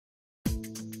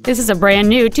This is a brand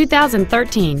new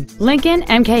 2013 Lincoln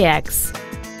MKX.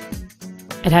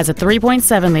 It has a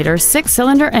 3.7-liter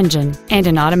six-cylinder engine and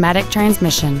an automatic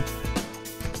transmission.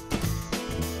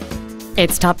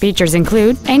 Its top features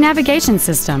include a navigation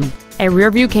system, a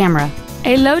rear-view camera,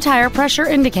 a low tire pressure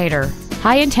indicator,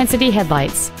 high-intensity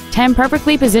headlights, 10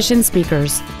 perfectly positioned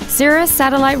speakers, Sirius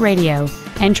satellite radio,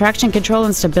 and traction control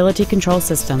and stability control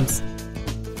systems.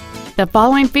 The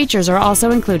following features are also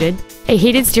included: a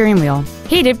heated steering wheel,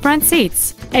 heated front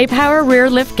seats, a power rear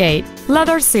liftgate,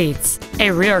 leather seats, a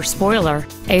rear spoiler,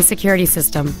 a security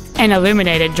system, an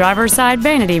illuminated driver's side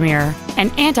vanity mirror,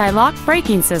 an anti-lock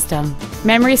braking system,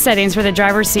 memory settings for the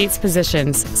driver's seat's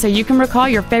positions so you can recall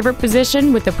your favorite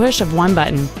position with the push of one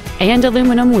button, and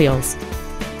aluminum wheels.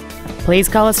 Please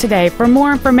call us today for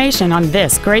more information on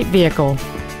this great vehicle.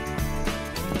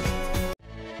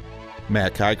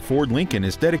 Matt Haik Ford Lincoln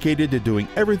is dedicated to doing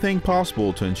everything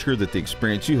possible to ensure that the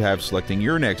experience you have selecting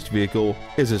your next vehicle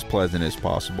is as pleasant as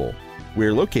possible.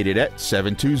 We're located at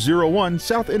 7201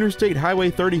 South Interstate Highway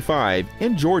 35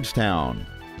 in Georgetown.